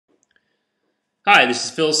Hi, this is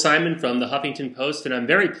Phil Simon from the Huffington Post, and I'm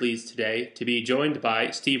very pleased today to be joined by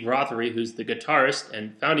Steve Rothery, who's the guitarist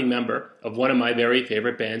and founding member of one of my very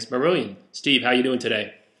favorite bands, Marillion. Steve, how you doing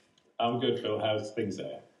today? I'm good, Phil. How's things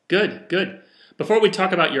there? Good, good. Before we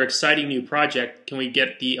talk about your exciting new project, can we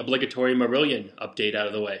get the obligatory Marillion update out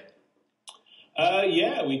of the way?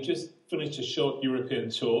 Yeah, we just finished a short European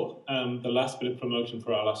tour. The last bit of promotion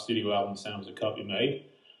for our last studio album, Sounds That Can't Be Made.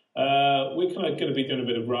 We're kind of going to be doing a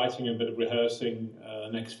bit of writing and a bit of rehearsing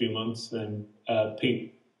next few months. Then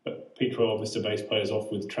Pete Rowe, Mr. Bass Player, is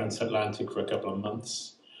off with Transatlantic for a couple of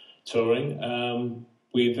months touring.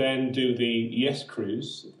 We then do the Yes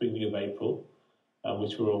Cruise at the beginning of April,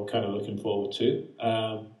 which we're all kind of looking forward to.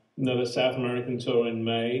 Another South American tour in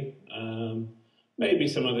May. Maybe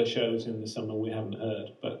some other shows in the summer we haven't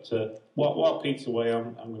heard. But while Pete's away,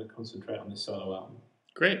 I'm going to concentrate on this solo album.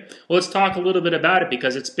 Great. Well, let's talk a little bit about it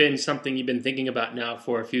because it's been something you've been thinking about now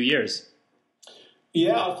for a few years.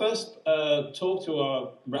 Yeah, I first talked to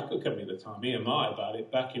our record company at the time, EMI, about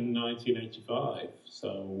it back in 1985.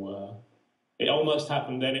 So it almost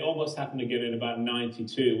happened then. It almost happened again in about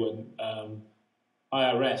 92 when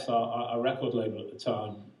IRS, our record label at the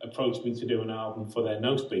time, approached me to do an album for their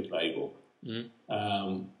No Speak label. And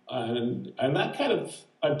that kind of,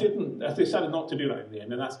 I decided not to do that in the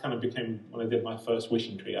end, and that's kind of became when I did my first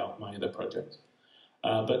Wishing Tree album, my other project.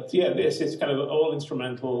 But yeah, this is kind of all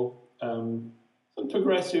instrumental, some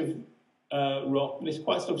progressive rock, but it's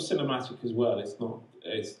quite sort of cinematic as well.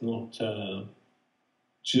 It's not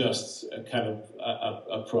just a kind of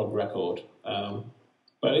a prog record.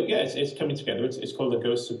 But yeah, it's coming together. It's called The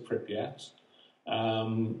Ghosts of Pripyat.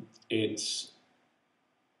 It's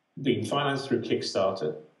being financed through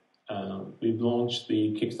Kickstarter. We've launched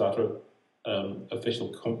the Kickstarter official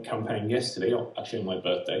campaign yesterday, actually on my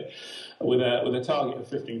birthday, with a target of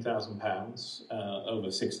 £15,000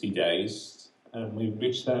 over 60 days, and we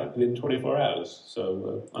reached that within 24 hours.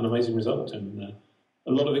 So an amazing result and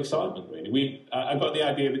a lot of excitement, really. I got the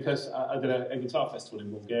idea because I did a guitar festival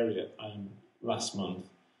in Bulgaria last month,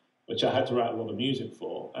 which I had to write a lot of music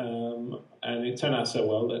for, and it turned out so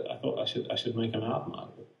well that I thought I should make an album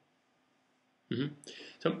out of it. Mm-hmm.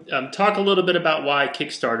 So talk a little bit about why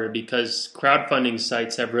Kickstarter, because crowdfunding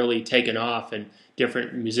sites have really taken off and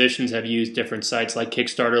different musicians have used different sites like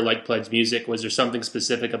Kickstarter, like Pledge Music. Was there something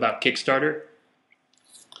specific about Kickstarter?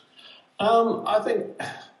 I think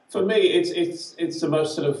for me it's the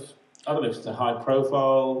most sort of, I don't know if it's a high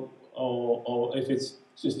profile or if it's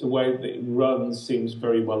just the way that it runs seems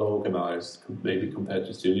very well organised, maybe compared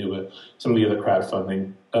to some of the other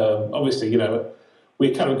crowdfunding. Obviously, we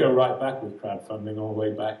kind of go right back with crowdfunding all the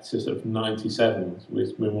way back to sort of 97.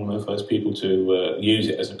 We're one of the first people to use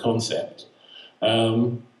it as a concept.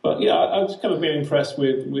 But yeah, I've just kind of been impressed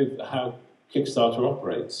with how Kickstarter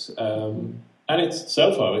operates. And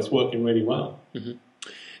so far, it's working really well. Mm-hmm.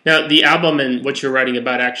 Now, the album and what you're writing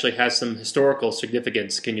about actually has some historical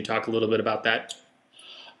significance. Can you talk a little bit about that?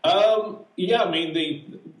 Yeah, I mean,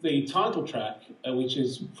 the title track, which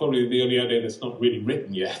is probably the only idea that's not really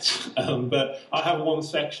written yet, but I have one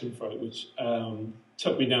section for it which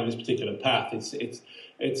took me down this particular path. It's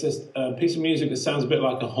a piece of music that sounds a bit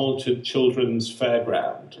like a haunted children's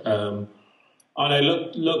fairground. And I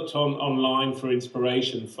looked online for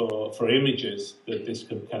inspiration for images that this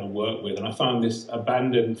could kind of work with, and I found this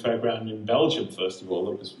abandoned fairground in Belgium, first of all,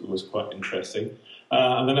 that was quite interesting.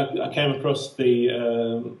 And then I came across the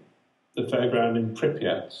fairground in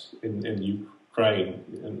Pripyat in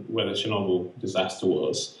Ukraine, where the Chernobyl disaster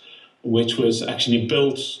was, which was actually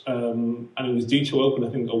built, and it was due to open, I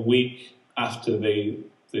think, a week after the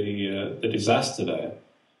disaster there.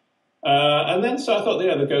 And then, so I thought,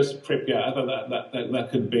 yeah, The Ghost of Pripyat, I thought that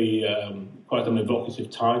could be quite an evocative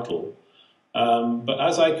title. But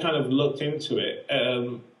as I kind of looked into it,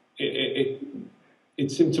 it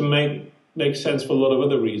seemed to make sense for a lot of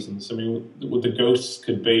other reasons. I mean, what the ghosts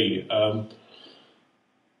could be.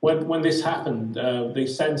 When this happened, they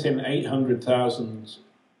sent in 800,000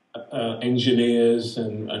 engineers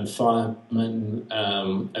and firemen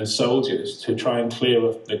and soldiers to try and clear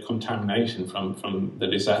up the contamination from the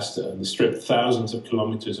disaster. And they stripped thousands of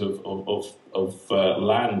kilometers of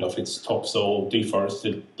land off its topsoil,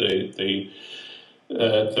 deforested the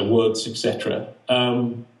woods, etc.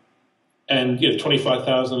 And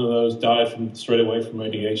 25,000 of those died straight away from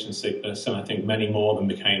radiation sickness, and I think many more than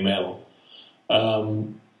became ill.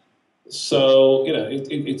 So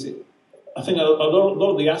I think a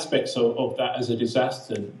lot of the aspects of that as a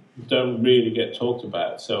disaster don't really get talked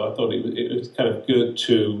about. So I thought it was kind of good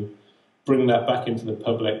to bring that back into the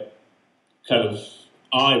public kind of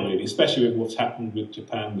eye, really, especially with what's happened with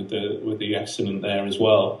Japan with the accident there as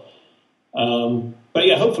well. But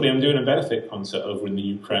yeah, hopefully I'm doing a benefit concert over in the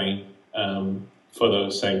Ukraine for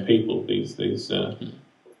those same people. These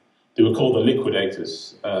they were called the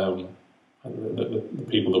liquidators, the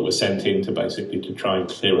people that were sent in to basically to try and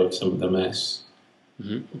clear up some of the mess.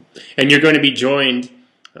 Mm-hmm. And you're going to be joined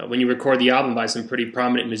when you record the album by some pretty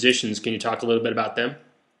prominent musicians. Can you talk a little bit about them?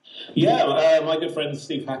 Yeah, my good friend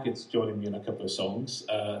Steve Hackett's joining me in a couple of songs,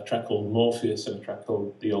 a track called Morpheus and a track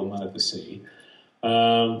called The Old Man of the Sea.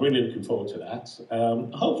 Really looking forward to that.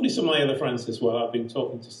 Hopefully some of my other friends as well. I've been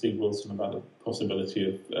talking to Steve Wilson about the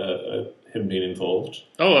possibility of him being involved.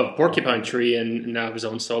 Oh, a Porcupine Tree and now his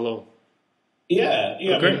own solo. Yeah,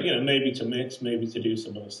 Okay. I mean, maybe to mix, maybe to do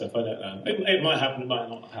some other stuff. I don't know. It might happen, it might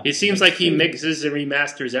not happen. It seems like he mixes and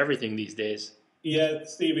remasters everything these days. Yeah,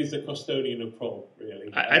 Steve is the custodian of prog,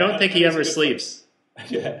 really. I don't think he ever sleeps.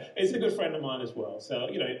 Yeah, he's a good friend of mine as well. So,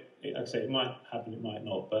 like I say, it might happen, it might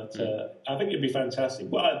not. But I think it'd be fantastic.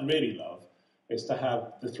 What I'd really love is to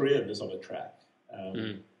have the three of us on a track.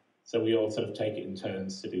 So we all sort of take it in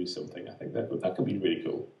turns to do something. I think that could be really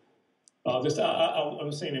cool.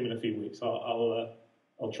 I'm seeing him in a few weeks. I'll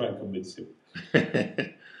try and convince him.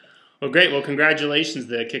 Well, great. Well, congratulations.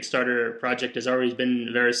 The Kickstarter project has already been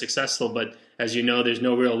very successful, but as you know, there's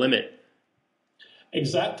no real limit.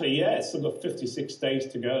 Exactly, yeah. It's still got 56 days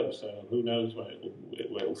to go, so who knows where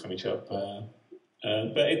it'll finish up. But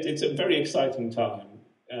it's a very exciting time.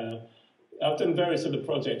 I've done various other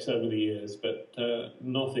projects over the years, but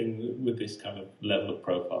nothing with this kind of level of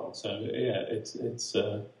profile. So yeah, it's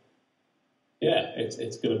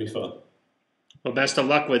going to be fun. Well, best of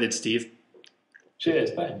luck with it, Steve.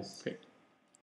 Cheers, thanks. Okay.